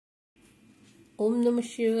ओम नमः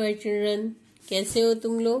शिवाय चिल्ड्रन। कैसे हो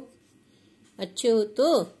तुम लोग? अच्छे हो तो?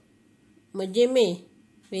 मजे में?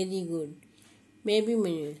 Very good. मैं भी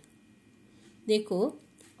मजे में। देखो,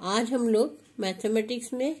 आज हम लोग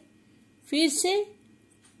मैथमेटिक्स में फिर से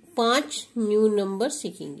 5 न्यू नंबर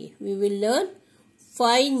सीखेंगे। We will learn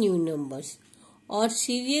 5 new numbers और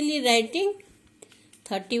serially writing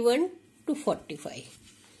 31 to 45.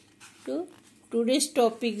 So today's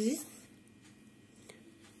topic is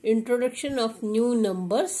introduction of new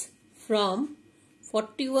numbers from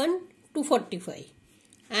 41 to 45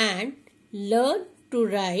 and learn to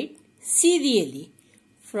write serially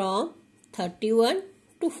from 31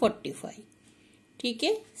 to 45. ठीक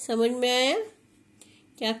है, समझ में आया?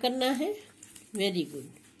 क्या करना है? Very good.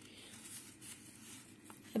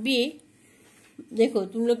 अभी देखो,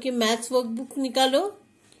 तुम लोग के मैथ्स वर्कबुक निकालो।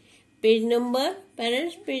 पेज नंबर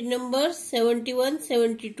 71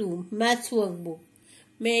 72 मैथ्स वर्कबुक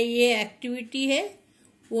में ये एक्टिविटी है,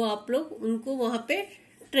 वो आप लोग उनको वहां पे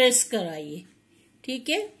ट्रेस कराइए। ठीक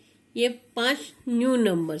है, ये 5 न्यू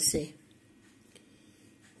नंबर से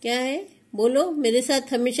क्या है बोलो मेरे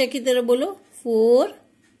साथ, हमेशा की तरह बोलो। 4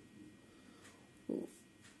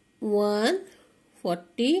 1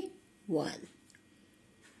 41,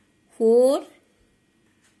 4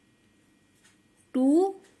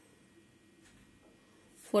 2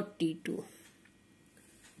 42,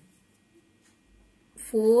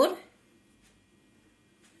 4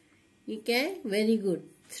 ये क्या है? Very good.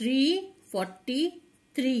 3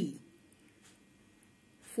 43,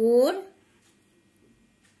 4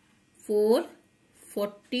 4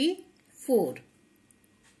 44,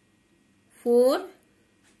 4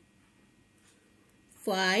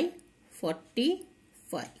 5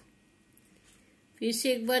 45। फिर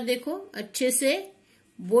से एक बार देखो, अच्छे से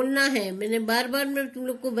बोलना है। मैंने बार बार मैं तुम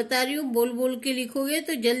लोग को बता रही हूँ, बोल बोल के लिखोगे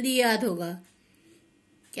तो जल्दी याद होगा।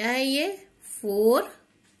 क्या है ये? 4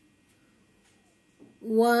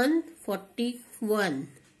 1 41,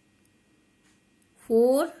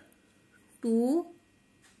 4 2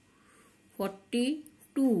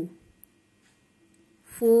 42,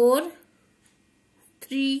 4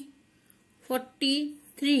 3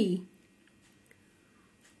 43,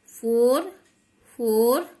 4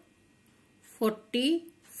 4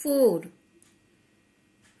 44,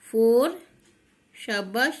 4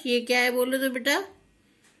 शाबाश। ये क्या है बोलो तो बेटा?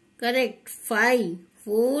 करेक्ट, 5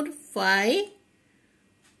 4 5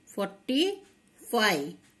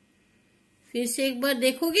 45। फिर से एक बार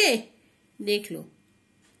देखोगे? देख लो।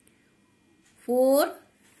 4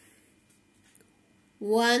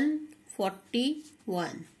 1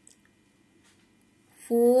 41,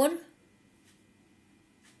 4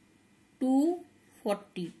 2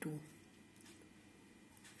 42,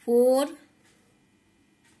 4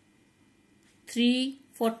 3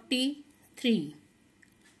 43,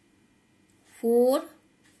 4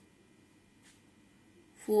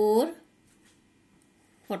 4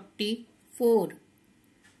 44,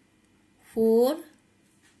 4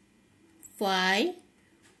 5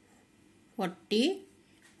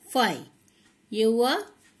 45। ये हुआ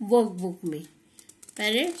वर्कबुक में।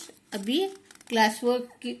 पेरेंट्स, अभी क्लास वर्क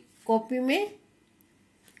की कॉपी में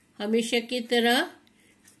हमेशा की तरह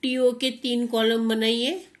टीओ के 3 कॉलम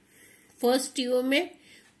बनाइए। फर्स्ट टीओ में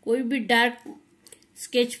कोई भी डार्क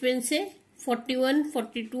स्केच पेन से 41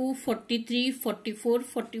 42 43 44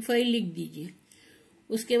 45 लिख दीजिए।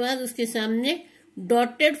 उसके बाद उसके सामने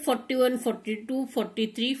डॉटेड 41 42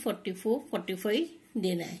 43 44 45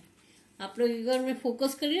 देना है। आप लोग एक बार में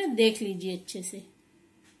फोकस करिए, देख लीजिए अच्छे से।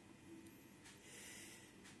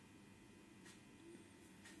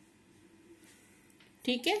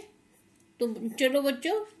 ठीक है, तो चलो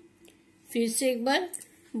बच्चों, फिर से एक बार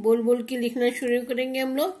बोल बोल के लिखना शुरू करेंगे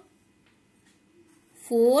हम लोग।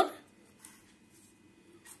 4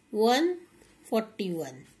 1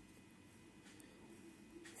 41,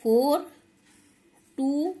 4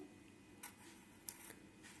 2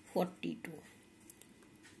 42,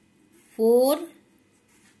 4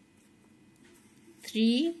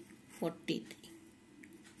 3 43,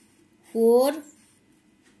 4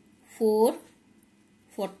 4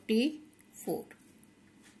 44,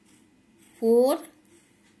 4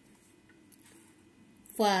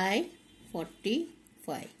 5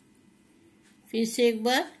 45। फिर से एक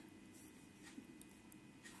बार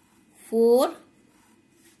 4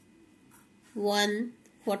 1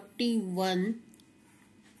 41,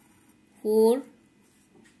 4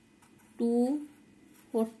 2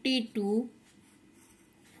 42,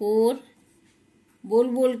 4 बोल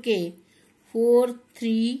बोल के 4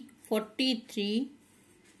 3 43,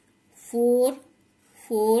 4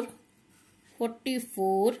 4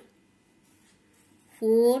 44,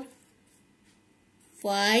 4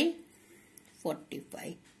 5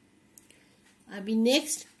 45। अभी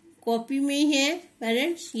नेक्स्ट कॉपी में ही है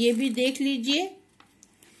पेरेंट्स, ये भी देख लीजिए।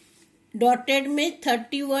 डॉटेड में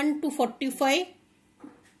 31 to 45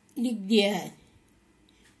 लिख दिया है।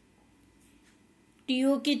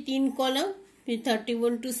 टीओ के 3 कॉलम, फिर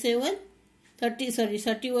 31 to 37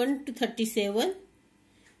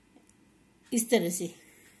 इस तरह से,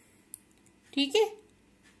 ठीक है।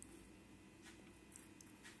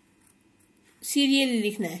 सीरियली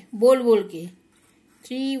लिखना है, बोल बोल के।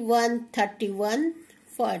 3 1 31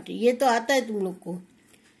 40, ये तो आता है तुम लोग को।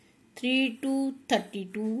 3 2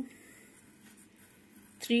 32,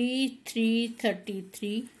 3 3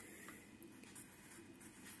 33,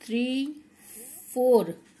 3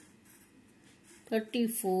 4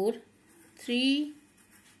 34, 3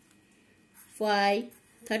 5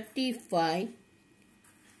 35,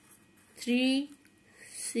 3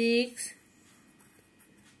 6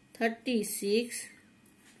 36,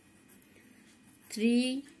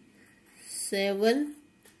 3 7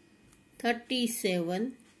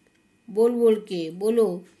 37, बोल बोल के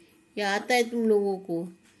बोलो, ये आता है तुम लोगों को।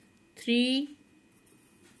 3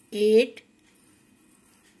 8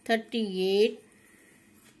 38,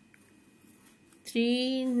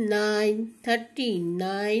 3 9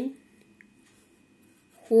 39,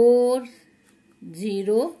 4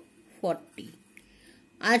 0 40।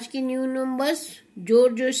 आज के न्यू नंबर्स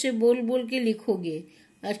जोर जोर से बोल बोल के लिखोगे।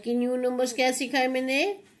 आज के न्यू नंबर्स क्या सिखाए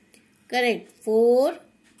मैंने? Correct, 4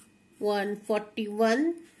 1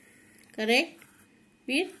 41, correct.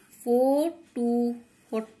 फिर 4 2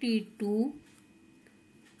 42,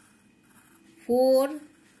 4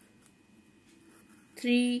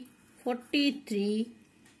 3 43,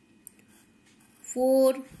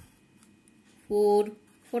 4 4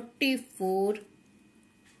 44,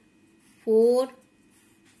 4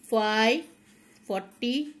 5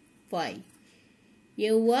 45। ये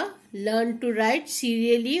हुआ learn to right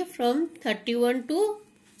serially from 31 to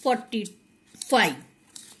 45।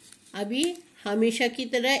 अभी हमेशा की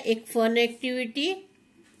तरह एक फन एक्टिविटी।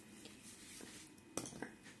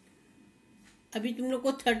 अभी तुम लोग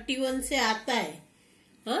को 31 से आता है,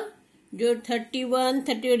 हाँ? जो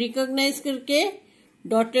 31 रिकॉग्नाइज करके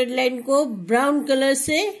डॉटेड लाइन को ब्राउन कलर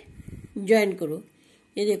से ज्वाइन करो।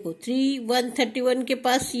 ये देखो 3 1 31 के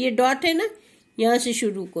पास ये डॉट है ना, यहाँ से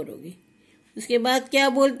शुरू करोगे। उसके बाद क्या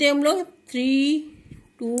बोलते हैं हम लोग? 3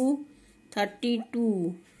 2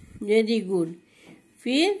 32, वेरी गुड।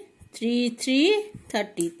 फिर 3 3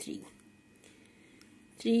 33,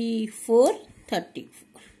 3 4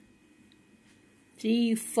 34,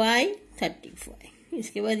 3 5 35।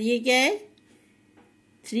 इसके बाद ये क्या है?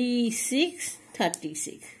 3 6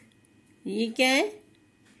 36, ये क्या है?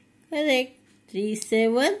 करेक्ट, 3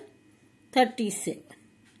 7 37।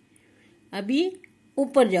 अभी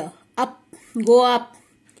ऊपर जाओ, अप, गो अप।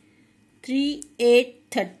 3 8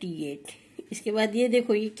 38। इसके बाद ये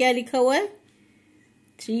देखो, ये क्या लिखा हुआ है?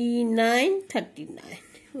 3 9 39।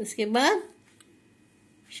 उसके बाद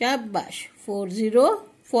शाबाश, 4 0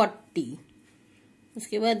 40।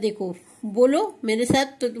 उसके बाद देखो, बोलो मेरे साथ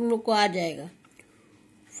तो तुम लोग को आ जाएगा।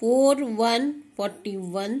 4 1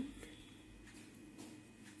 41,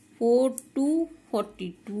 4 2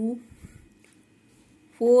 42,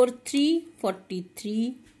 4 3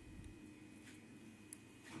 43,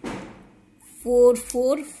 4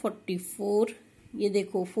 4 44। ये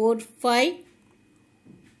देखो 4 5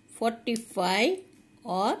 45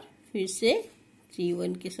 और फिर से 3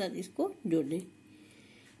 1 के साथ इसको जोड़े।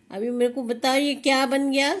 अभी मेरे को बताओ ये क्या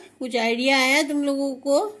बन गया? कुछ आइडिया आया तुम लोगों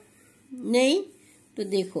को? नहीं? तो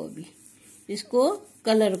देखो अभी इसको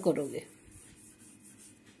कलर करोगे।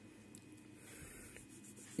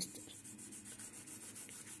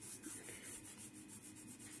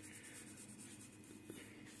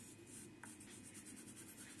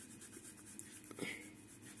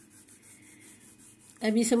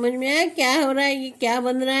 अभी समझ में आया क्या हो रहा है, ये क्या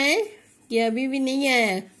बन रहा है? कि अभी भी नहीं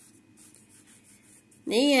आया?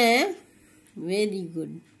 नहीं आया? Very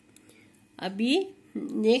good. अभी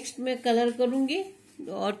नेक्स्ट मैं कलर करूंगी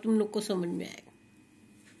और तुम लोग को समझ में आएगा।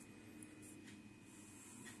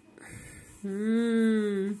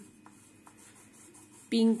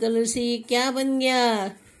 पिंक कलर से ये क्या बन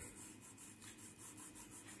गया?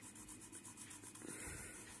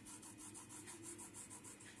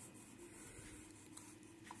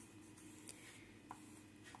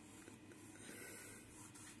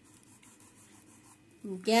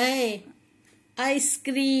 क्या है?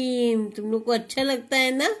 आइसक्रीम। तुम लोग को अच्छा लगता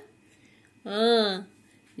है ना? हाँ,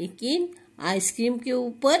 लेकिन आइसक्रीम के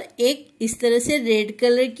ऊपर एक इस तरह से रेड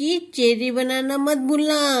कलर की चेरी बनाना मत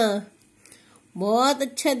भूलना। बहुत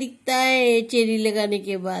अच्छा दिखता है चेरी लगाने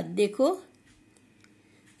के बाद। देखो,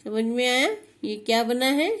 समझ में आया? ये क्या बना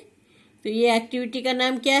है? तो ये एक्टिविटी का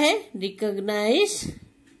नाम क्या है?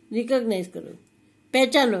 रिकॉग्नाइज करो,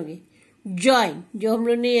 पहचानोगे। ज्वाइन, जो हम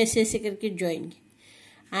लोग ने ऐसे ऐसे करके ज्वाइन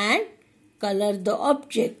किया। And colour the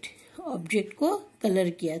object, object को कलर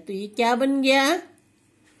किया। तो ये क्या बन गया?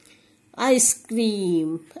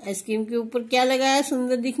 आइसक्रीम। आइसक्रीम के ऊपर क्या लगाया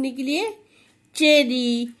सुंदर दिखने के लिए?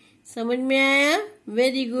 चेरी। समझ में आया?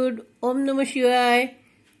 Very good. ओम नमः शिवाय।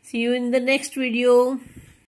 सी you in the next video.